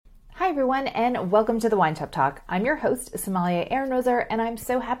everyone, and welcome to the Wine Shop Talk. I'm your host, Sommelier Erin Roser, and I'm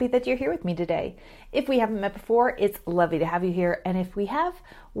so happy that you're here with me today. If we haven't met before, it's lovely to have you here, and if we have,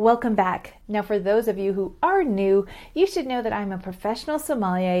 welcome back. Now, for those of you who are new, you should know that I'm a professional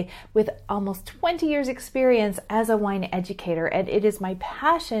sommelier with almost 20 years experience as a wine educator, and it is my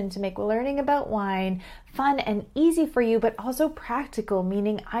passion to make learning about wine fun and easy for you, but also practical,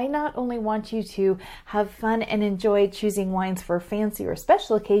 meaning I not only want you to have fun and enjoy choosing wines for fancy or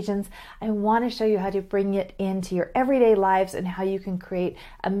special occasions, I want to show you how to bring it into your everyday lives and how you can create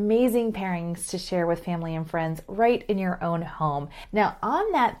amazing pairings to share with family and friends right in your own home. Now, on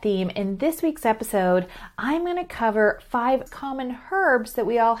that theme, in this week's episode, I'm going to cover 5 common herbs that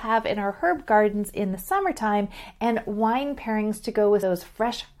we all have in our herb gardens in the summertime and wine pairings to go with those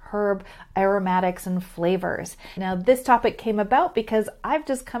fresh herb aromatics and flavors. Now, this topic came about because I've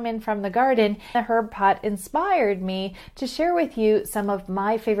just come in from the garden. The herb pot inspired me to share with you some of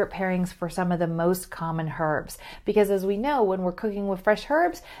my favorite pairings for some of the most common herbs. Because as we know, when we're cooking with fresh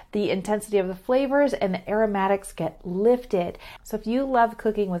herbs, the intensity of the flavors and the aromatics get lifted. So if you love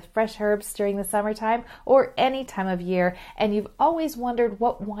cooking with fresh herbs during the summertime or any time of year, and you've always wondered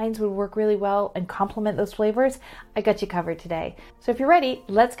what wines would work really well and complement those flavors, I got you covered today. So if you're ready,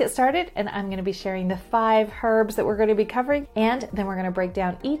 let's get started, and I'm going to be sharing the 5 herbs that we're going to be covering, and then we're going to break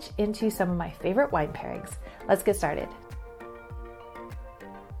down each into some of my favorite wine pairings. Let's get started.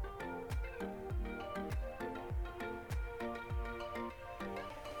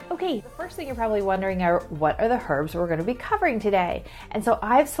 Okay, the first thing you're probably wondering are, what are the herbs we're going to be covering today? And so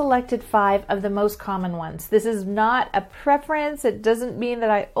I've selected 5 of the most common ones. This is not a preference. It doesn't mean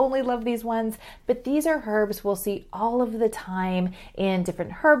that I only love these ones, but these are herbs we'll see all of the time in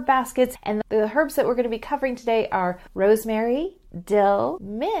different herb baskets. And the herbs that we're going to be covering today are rosemary, dill,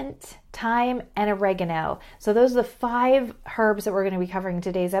 mint, thyme, and oregano. So those are the 5 herbs that we're going to be covering in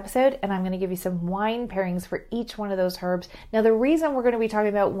today's episode, and I'm going to give you some wine pairings for each one of those herbs. Now, the reason we're going to be talking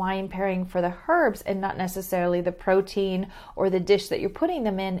about wine pairing for the herbs and not necessarily the protein or the dish that you're putting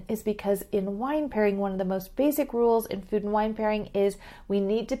them in is because in wine pairing, one of the most basic rules in food and wine pairing is we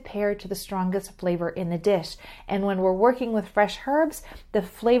need to pair to the strongest flavor in the dish. And when we're working with fresh herbs, the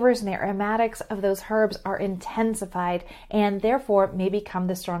flavors and the aromatics of those herbs are intensified and therefore may become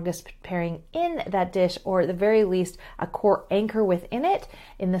the strongest pairing in that dish, or at the very least a core anchor within it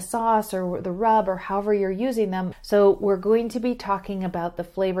in the sauce or the rub or however you're using them. So we're going to be talking about the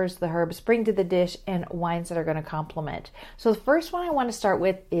flavors the herbs bring to the dish and wines that are going to complement. So the first one I want to start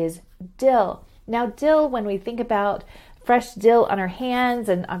with is dill. Now, dill, when we think about fresh dill on our hands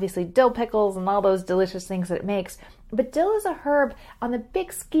and obviously dill pickles and all those delicious things that it makes, but dill is a herb on the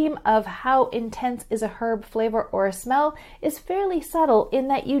big scheme of how intense is a herb flavor or a smell is fairly subtle in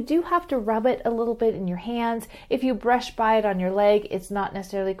that you do have to rub it a little bit in your hands. If you brush by it on your leg, it's not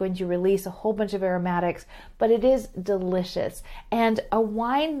necessarily going to release a whole bunch of aromatics, but it is delicious. And a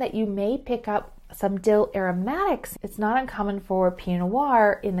wine that you may pick up some dill aromatics, it's not uncommon for Pinot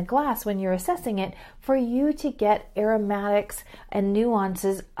Noir in the glass when you're assessing it for you to get aromatics and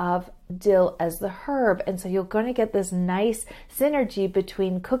nuances of dill as the herb. And so you're going to get this nice synergy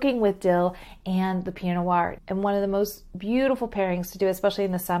between cooking with dill and the Pinot Noir. And one of the most beautiful pairings to do, especially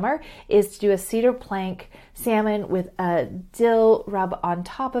in the summer, is to do a cedar plank salmon with a dill rub on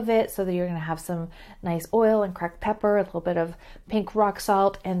top of it, so that you're going to have some nice oil and cracked pepper, a little bit of pink rock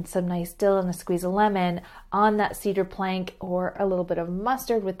salt, and some nice dill and a squeeze of lemon on that cedar plank, or a little bit of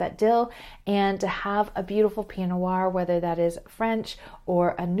mustard with that dill, and to have a beautiful Pinot Noir, whether that is French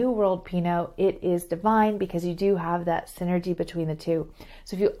or a New World Pinot, it is divine because you do have that synergy between the two.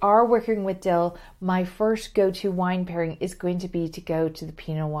 So if you are working with dill, my first go-to wine pairing is going to be to go to the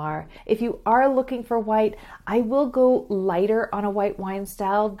Pinot Noir. If you are looking for white, I will go lighter on a white wine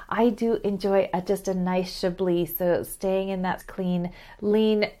style. I do enjoy just a nice Chablis, so staying in that clean,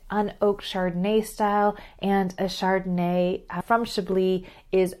 lean, unoaked Chardonnay style, and a Chardonnay from Chablis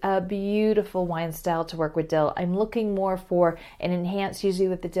is a beautiful wine style to work with dill. I'm looking more for an enhanced, usually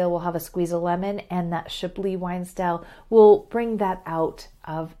with the dill we'll have a squeeze of lemon, and that Chablis wine style will bring that out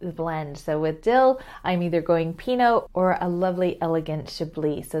of the blend. So with dill, I'm either going Pinot or a lovely, elegant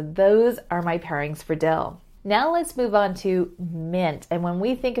Chablis. So those are my pairings for dill. Now let's move on to mint. And when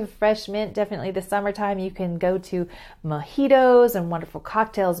we think of fresh mint, definitely the summertime, you can go to mojitos and wonderful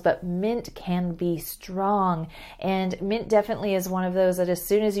cocktails, but mint can be strong. And mint definitely is one of those that as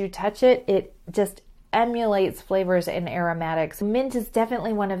soon as you touch it, it just emulates flavors and aromatics. Mint is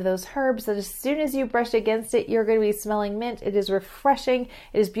definitely one of those herbs that as soon as you brush against it, you're going to be smelling mint. It is refreshing,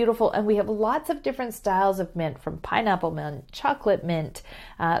 it is beautiful, and we have lots of different styles of mint, from pineapple mint, chocolate mint,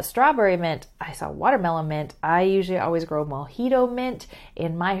 strawberry mint. I saw watermelon mint. I usually always grow mojito mint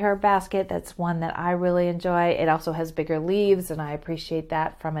in my herb basket. That's one that I really enjoy. It also has bigger leaves, and I appreciate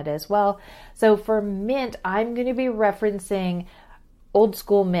that from it as well. So for mint, I'm going to be referencing old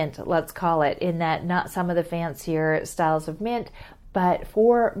school mint, let's call it, in that not some of the fancier styles of mint. But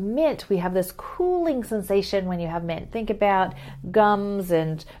for mint, we have this cooling sensation when you have mint. Think about gums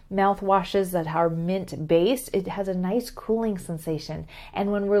and mouthwashes that are mint based. It has a nice cooling sensation.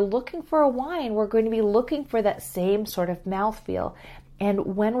 And when we're looking for a wine, we're going to be looking for that same sort of mouthfeel.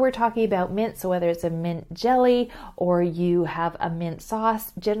 And when we're talking about mint, so whether it's a mint jelly or you have a mint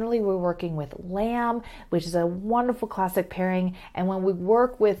sauce, generally we're working with lamb, which is a wonderful classic pairing. And when we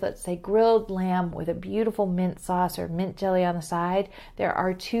work with, let's say, grilled lamb with a beautiful mint sauce or mint jelly on the side, there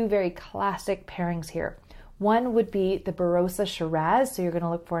are two very classic pairings here. One would be the Barossa Shiraz. So you're going to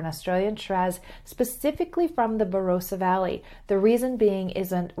look for an Australian Shiraz specifically from the Barossa Valley. The reason being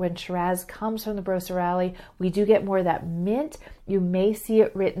is that when Shiraz comes from the Barossa Valley, we do get more of that mint. You may see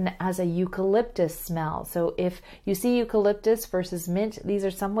it written as a eucalyptus smell. So if you see eucalyptus versus mint, these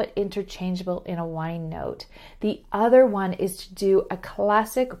are somewhat interchangeable in a wine note. The other one is to do a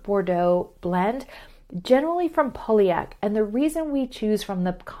classic Bordeaux blend, generally from Pauillac. And the reason we choose from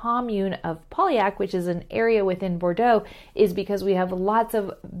the commune of Pauillac, which is an area within Bordeaux, is because we have lots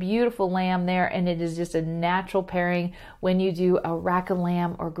of beautiful lamb there, and it is just a natural pairing when you do a rack of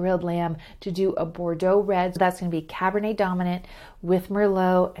lamb or grilled lamb to do a Bordeaux red. So that's going to be Cabernet dominant with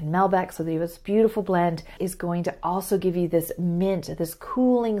Merlot and Malbec. So this beautiful blend is going to also give you this mint, this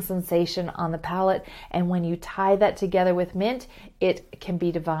cooling sensation on the palate. And when you tie that together with mint, it can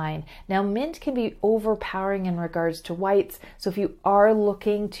be divine. Now, mint can be overpowering in regards to whites. So if you are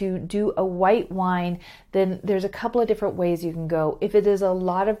looking to do a white wine, then there's a couple of different ways you can go. If it is a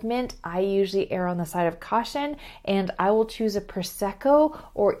lot of mint, I usually err on the side of caution, and I will choose a Prosecco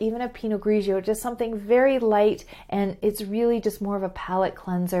or even a Pinot Grigio, just something very light, and it's really just more of a palate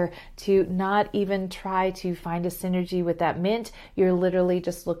cleanser to not even try to find a synergy with that mint. You're literally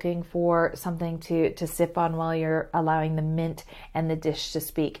just looking for something to sip on while you're allowing the mint and the dish to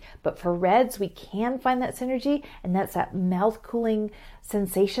speak. But for reds, we can find that synergy, and that's that mouth cooling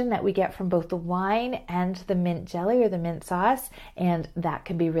sensation that we get from both the wine and the mint jelly or the mint sauce, and that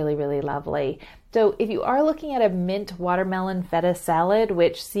can be really, really lovely. So if you are looking at a mint watermelon feta salad,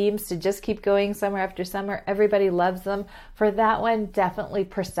 which seems to just keep going summer after summer, everybody loves them. For that one, definitely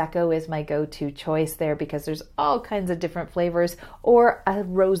Prosecco is my go-to choice there, because there's all kinds of different flavors, or a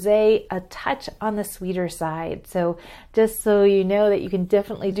rosé, a touch on the sweeter side. So just so you know that you can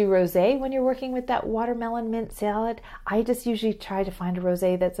definitely do rosé when you're working with that watermelon mint salad. I just usually try to find a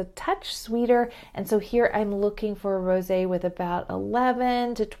rosé that's a touch sweeter. And so here I'm looking for a rosé with about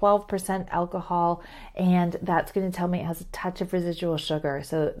 11 to 12% alcohol. And that's going to tell me it has a touch of residual sugar.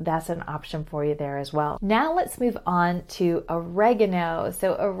 So that's an option for you there as well. Now let's move on to oregano.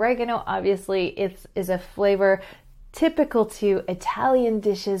 So oregano, obviously, is a flavor typical to Italian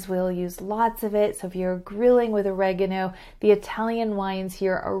dishes. We'll use lots of it. So if you're grilling with oregano, the Italian wines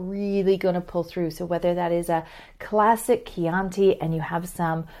here are really going to pull through. So whether that is a classic Chianti and you have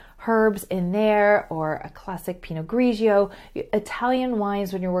some herbs in there, or a classic Pinot Grigio, Italian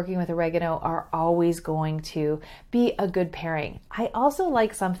wines, when you're working with oregano, are always going to be a good pairing. I also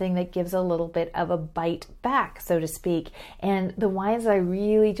like something that gives a little bit of a bite back, so to speak. And the wines that I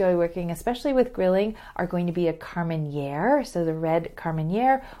really enjoy working, especially with grilling, are going to be a Carmenere, so the red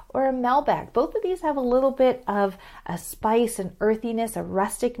Carmenere, or a Malbec. Both of these have a little bit of a spice and earthiness, a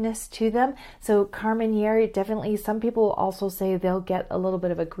rusticness to them. So Carmenere, definitely, some people also say they'll get a little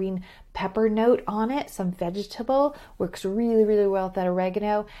bit of a green pepper note on it. Some vegetable works really, really well with that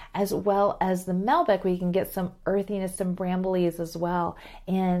oregano, as well as the Malbec, where you can get some earthiness, some brambles as well.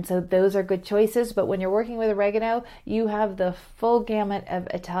 And so those are good choices. But when you're working with oregano, you have the full gamut of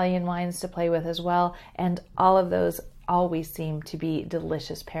Italian wines to play with as well. And all of those always seem to be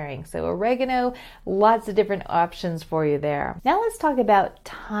delicious pairings. So oregano, lots of different options for you there. Now let's talk about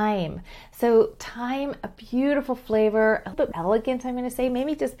thyme. So thyme, a beautiful flavor, a little bit elegant, I'm going to say,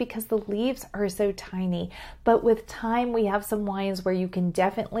 maybe just because the leaves are so tiny. But with thyme, we have some wines where you can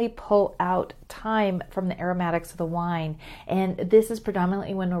definitely pull out thyme from the aromatics of the wine. And this is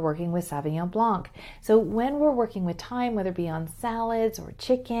predominantly when we're working with Sauvignon Blanc. So when we're working with thyme, whether it be on salads or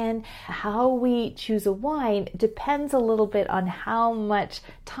chicken, how we choose a wine depends a little bit on how much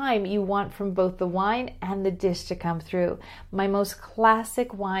thyme you want from both the wine and the dish to come through. My most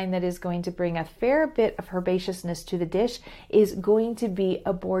classic wine that is going to bring a fair bit of herbaceousness to the dish is going to be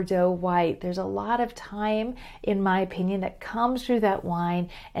a Bordeaux white. There's a lot of thyme, in my opinion, that comes through that wine,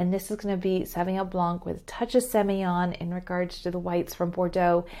 and this is going to be Sauvignon Blanc with a touch of Semillon in regards to the whites from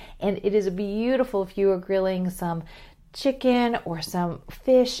Bordeaux. And it is beautiful if you are grilling some chicken or some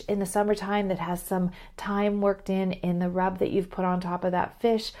fish in the summertime that has some thyme worked in the rub that you've put on top of that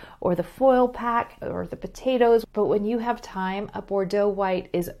fish, or the foil pack, or the potatoes. But when you have thyme, a Bordeaux white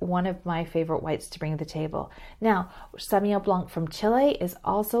is one of my favorite whites to bring to the table. Now, Sauvignon Blanc from Chile is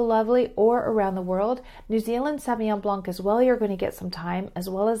also lovely, or around the world. New Zealand Sauvignon Blanc as well, you're going to get some thyme, as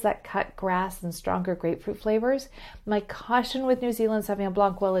well as that cut grass and stronger grapefruit flavors. My caution with New Zealand Sauvignon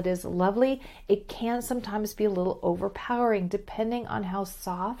Blanc, while it is lovely, it can sometimes be a little overpowering depending on how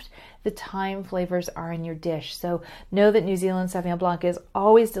soft the thyme flavors are in your dish. So know that New Zealand Sauvignon Blanc is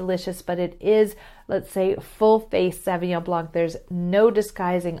always delicious, but it is, let's say, full-face Sauvignon Blanc. There's no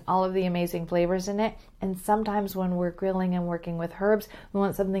disguising all of the amazing flavors in it. And sometimes when we're grilling and working with herbs, we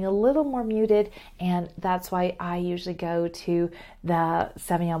want something a little more muted, and that's why I usually go to the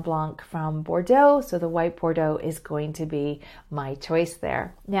Sauvignon Blanc from Bordeaux. So the white Bordeaux is going to be my choice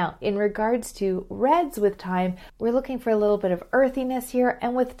there. Now, in regards to reds with thyme, we're looking for a little bit of earthiness here,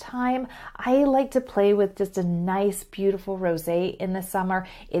 and with thyme, I like to play with just a nice, beautiful rosé in the summer.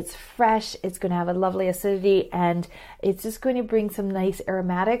 It's fresh, it's going to have a lovely acidity, and it's just going to bring some nice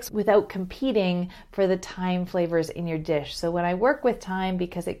aromatics without competing for the thyme flavors in your dish. So when I work with thyme,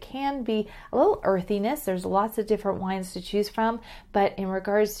 because it can be a little earthiness, there's lots of different wines to choose from, but in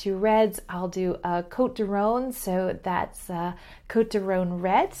regards to reds, I'll do a Côte de Rhône, so that's Côte de Rhône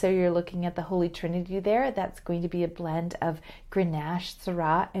red, so you're looking at the Holy Trinity there. That's going to be a blend of Grenache,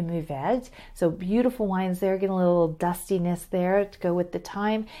 Syrah, and Mourvedre. So beautiful wines there, getting a little dustiness there to go with the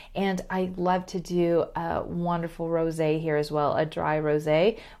thyme. And I love to do a wonderful rosé here as well, a dry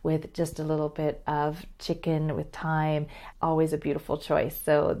rosé with just a little bit of chicken with thyme. Always a beautiful choice.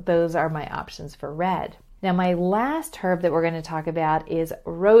 So those are my options for red. Now, my last herb that we're going to talk about is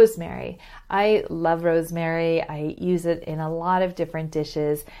rosemary. I love rosemary. I use it in a lot of different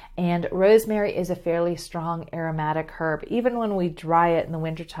dishes, and rosemary is a fairly strong aromatic herb. Even when we dry it in the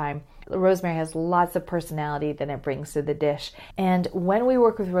wintertime, rosemary has lots of personality that it brings to the dish. And when we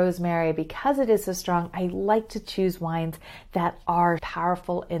work with rosemary, because it is so strong, I like to choose wines that are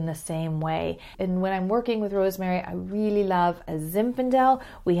powerful in the same way. And when I'm working with rosemary, I really love a Zinfandel.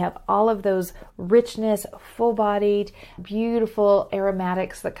 We have all of those richness, full-bodied, beautiful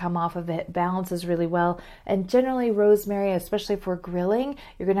aromatics that come off of it, balances really well. And generally rosemary, especially for grilling,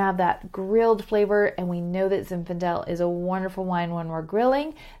 you're going to have that grilled flavor, and we know that Zinfandel is a wonderful wine when we're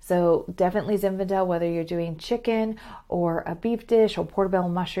grilling. So definitely Zinfandel, whether you're doing chicken or a beef dish or portobello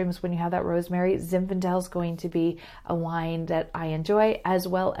mushrooms, when you have that rosemary, Zinfandel is going to be a wine that I enjoy, as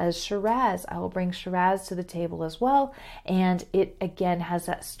well as Shiraz. I will bring Shiraz to the table as well, and it again has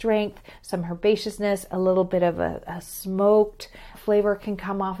that strength, some herbaceousness, a little bit of a smoked flavor can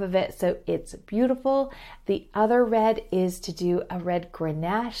come off of it, so it's beautiful. The other red is to do a red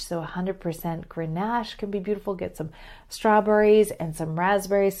Grenache, so 100% Grenache can be beautiful. Get some strawberries and some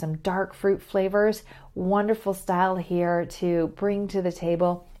raspberries, some dark fruit flavors. Wonderful style here to bring to the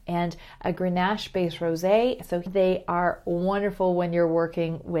table. And a Grenache-based rosé, so they are wonderful when you're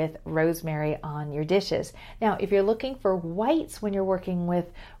working with rosemary on your dishes. Now, if you're looking for whites when you're working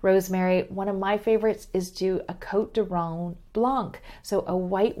with rosemary, one of my favorites is do a Côte de Rhône Blanc, so a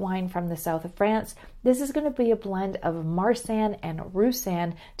white wine from the south of France. This is going to be a blend of Marsanne and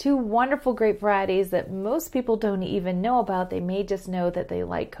Roussanne, two wonderful grape varieties that most people don't even know about. They may just know that they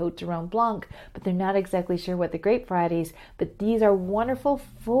like Côte de Rhône Blanc, but they're not exactly sure what the grape varieties. But these are wonderful,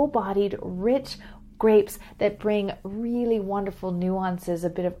 full-bodied, rich grapes that bring really wonderful nuances, a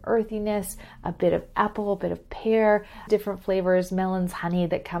bit of earthiness, a bit of apple, a bit of pear, different flavors, melons, honey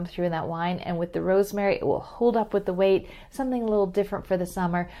that come through in that wine. And with the rosemary, it will hold up with the weight, something a little different for the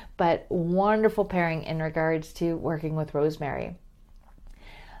summer, but wonderful pairing in regards to working with rosemary.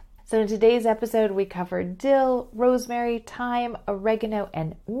 So in today's episode, we covered dill, rosemary, thyme, oregano,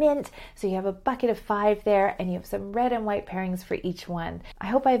 and mint. So you have a bucket of 5 there, and you have some red and white pairings for each one. I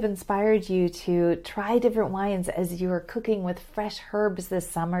hope I've inspired you to try different wines as you are cooking with fresh herbs this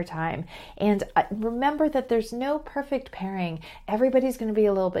summertime. And remember that there's no perfect pairing. Everybody's going to be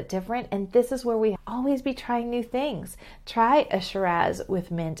a little bit different, and this is where we always be trying new things. Try a Shiraz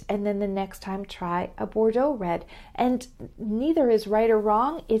with mint, and then the next time try a Bordeaux red. And neither is right or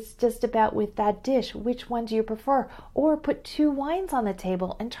wrong. It's just about with that dish, which one do you prefer? Or put two wines on the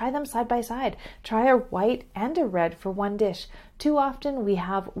table and try them side by side. Try a white and a red for one dish. Too often we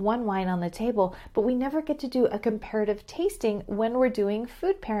have one wine on the table, but we never get to do a comparative tasting when we're doing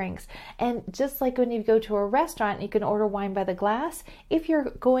food pairings. And just like when you go to a restaurant, you can order wine by the glass. If you're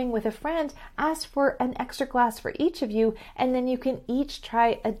going with a friend, ask for an extra glass for each of you, and then you can each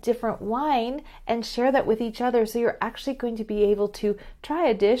try a different wine and share that with each other. So you're actually going to be able to try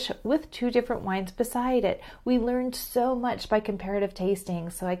a dish with two different wines beside it. We learned so much by comparative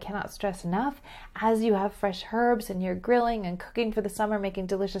tasting, so I cannot stress enough, as you have fresh herbs and you're grilling and cooking for the summer, making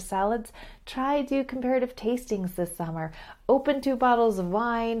delicious salads, try do comparative tastings this summer. Open 2 bottles of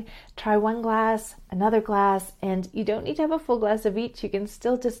wine, try one glass, another glass, and you don't need to have a full glass of each. You can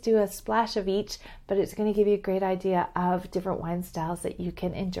still just do a splash of each, but it's going to give you a great idea of different wine styles that you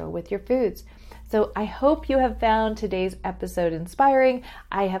can enjoy with your foods. So I hope you have found today's episode inspiring.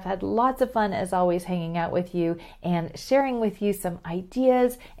 I have had lots of fun, as always, hanging out with you and sharing with you some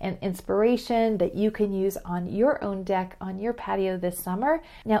ideas and inspiration that you can use on your own deck, on your patio this summer.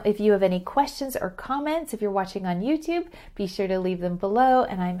 Now, if you have any questions or comments, if you're watching on YouTube, be sure to leave them below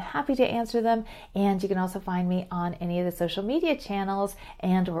and I'm happy to answer them. And you can also find me on any of the social media channels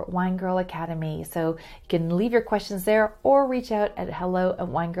and or Wine Girl Academy. So you can leave your questions there or reach out at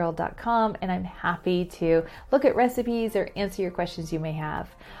hello@winegirl.com, and I'm happy to look at recipes or answer your questions you may have.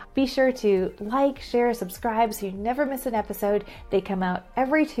 Be sure to like, share, subscribe so you never miss an episode. They come out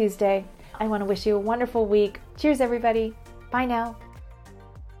every Tuesday. I want to wish you a wonderful week. Cheers, everybody. Bye now.